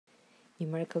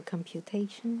Numerical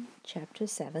Computation, Chapter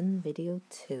 7, Video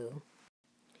 2.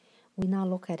 We now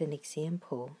look at an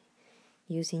example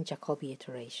using Jacobi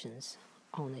iterations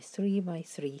on a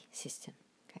 3x3 system.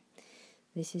 Okay.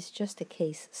 This is just a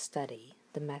case study.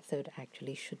 The method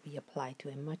actually should be applied to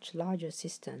a much larger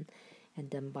system and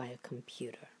done by a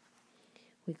computer.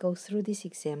 We go through this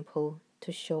example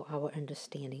to show our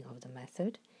understanding of the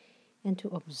method and to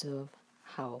observe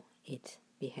how it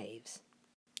behaves.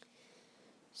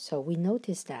 So we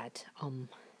notice that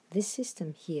this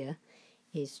system here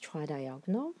is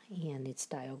tridiagonal and it's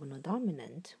diagonal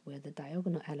dominant, where the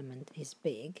diagonal element is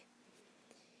big.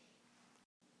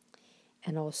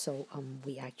 And also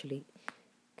we actually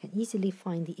can easily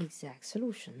find the exact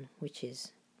solution, which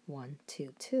is 1,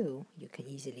 2, 2. You can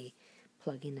easily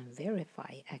plug in and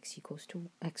verify x equals to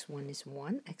x1 is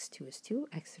 1, x2 is 2,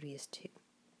 x3 is 2.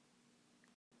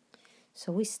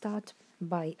 So we start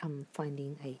by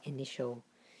finding an initial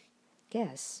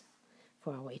guess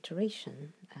for our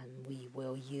iteration, and we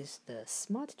will use the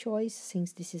smart choice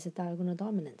since this is a diagonal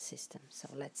dominant system. So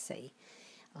let's say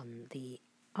the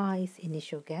ith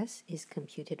initial guess is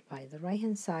computed by the right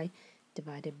hand side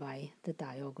divided by the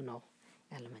diagonal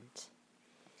element.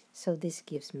 So this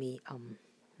gives me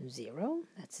 0,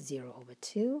 that's 0 over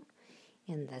 2,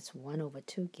 and that's 1 over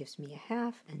 2 gives me a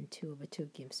half, and 2 over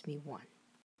 2 gives me 1.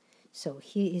 So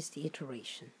here is the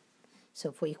iteration.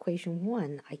 So for equation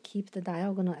 1, I keep the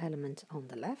diagonal element on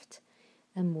the left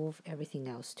and move everything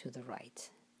else to the right.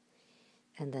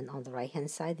 And then on the right hand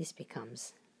side, this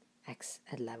becomes x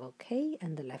at level k,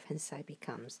 and the left hand side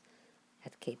becomes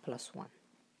at k plus 1.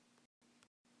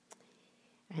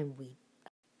 And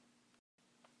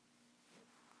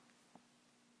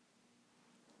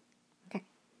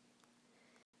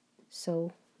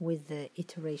so with the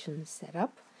iteration set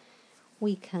up,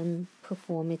 we can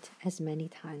perform it as many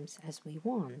times as we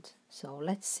want. So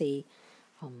let's see,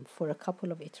 for a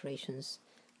couple of iterations,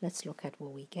 let's look at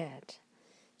what we get.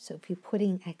 So if you're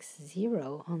putting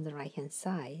x0 on the right hand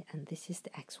side, and this is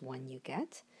the x1 you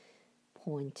get,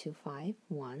 0.25,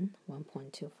 1,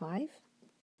 1.25.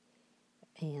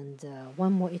 And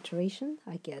one more iteration,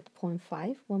 I get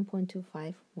 0.5,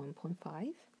 1.25,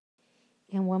 1.5.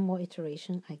 And one more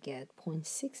iteration, I get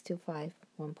 0.625,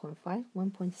 1.5,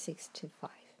 1.625.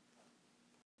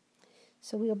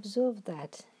 So we observe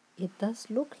that it does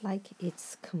look like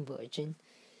it's converging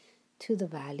to the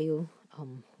value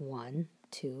 1,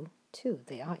 2, 2.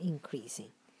 They are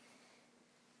increasing.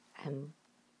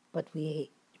 But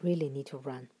we really need to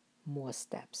run more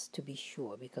steps to be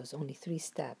sure, because only 3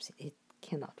 steps, it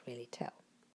cannot really tell.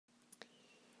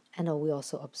 And we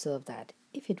also observe that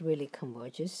if it really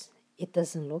converges, it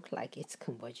doesn't look like it's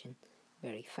converging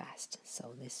very fast.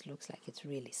 So this looks like it's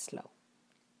really slow.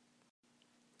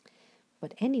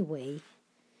 But anyway,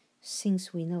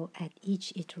 since we know at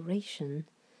each iteration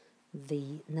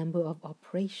the number of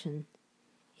operations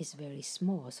is very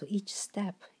small, so each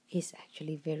step is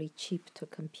actually very cheap to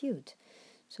compute.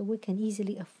 So we can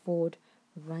easily afford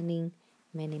running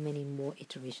many more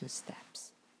iteration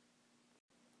steps.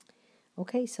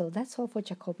 Okay, so that's all for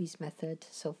Jacobi's method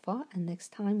so far, and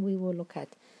next time we will look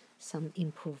at some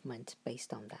improvement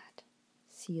based on that.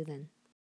 See you then.